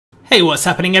Hey, what's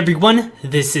happening everyone?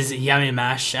 This is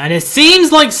Yamimash, and it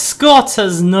seems like Scott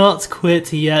has not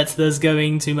quit yet. There's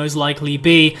going to most likely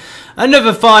be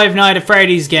another Five Nights at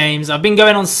Freddy's games. I've been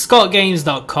going on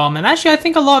scottgames.com, and actually I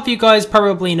think a lot of you guys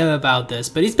probably know about this,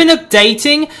 but he's been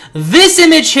updating this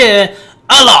image here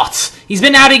a lot. He's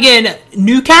been adding in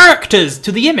new characters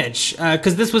to the image,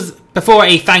 because this was before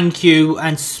a thank you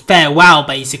and farewell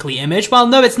basically image. Well,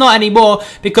 no, it's not anymore,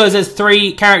 because there's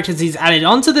 3 characters he's added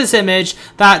onto this image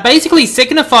that basically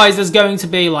signifies there's going to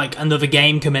be like another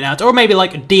game coming out, or maybe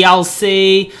like a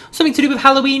DLC, something to do with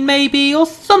Halloween maybe, or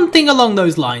something along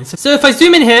those lines. So if I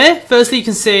zoom in here, firstly you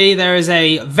can see there is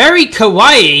a very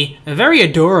kawaii, a very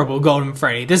adorable Golden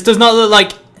Freddy. This does not look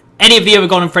like any of the other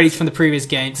Golden Freddys from the previous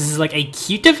games. This is like a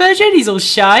cuter version. He's all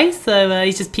shy, so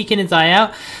he's just peeking his eye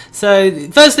out. So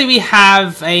firstly we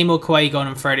have a more kawaii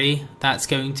Golden Freddy that's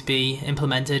going to be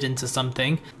implemented into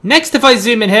something. Next, if I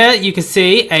zoom in here, you can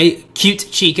see a cute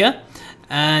Chica.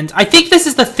 And I think this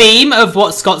is the theme of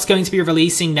what Scott's going to be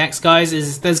releasing next, guys,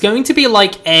 is there's going to be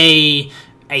like a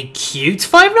cute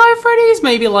Five Nights at Freddy's,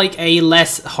 maybe like a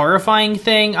less horrifying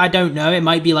thing. I don't know, it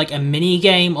might be like a mini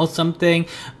game or something,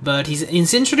 but he's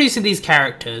introducing these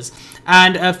characters.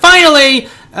 And finally,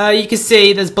 you can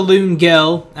see there's Balloon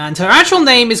Girl, and her actual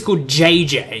name is called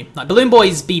JJ. Like Balloon Boy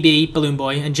is BB, Balloon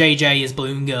Boy, and JJ is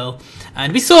Balloon Girl.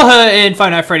 And we saw her in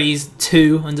Five Nights at Freddy's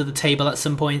 2 under the table at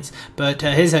some points, but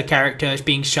here's her character,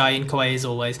 being shy and kawaii as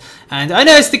always. And I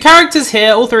noticed the characters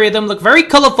here, all 3 of them, look very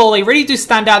colourful. They really do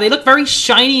stand out. They look very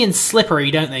shiny and slippery,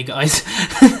 don't they, guys?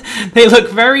 They look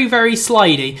very, very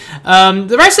slidey.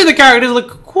 The rest of the characters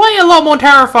look quite a lot more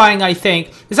terrifying, I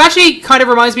think. This actually kind of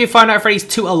reminds me of Five Nights at Freddy's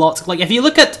 2 a lot. Like, if you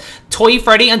look at Toy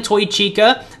Freddy and Toy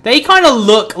Chica, they kind of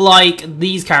look like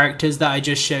these characters that I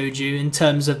just showed you in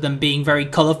terms of them being very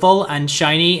colourful and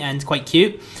shiny and quite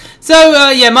cute. So,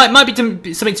 yeah, might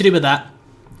be something to do with that.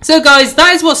 So, guys,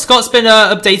 that is what Scott's been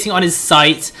updating on his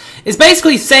site. It's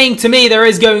basically saying to me there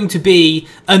is going to be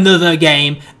another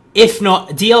game, if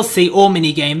not DLC or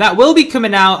minigame, that will be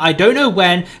coming out. I don't know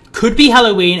when. Could be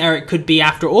Halloween, or it could be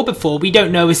after or before. We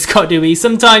don't know with Scott, do we?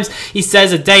 Sometimes he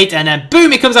says a date and then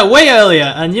boom, it comes out way earlier.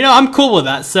 And, you know, I'm cool with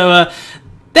that. So,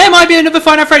 there might be another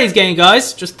Five Nights at Freddy's game,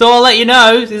 guys. Just thought I'd let you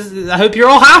know. I hope you're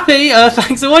all happy.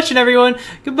 Thanks for watching, everyone.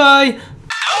 Goodbye.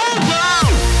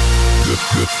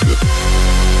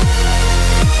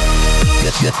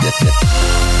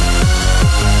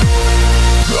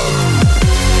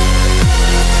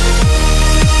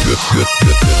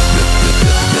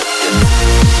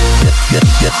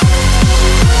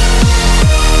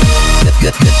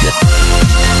 Get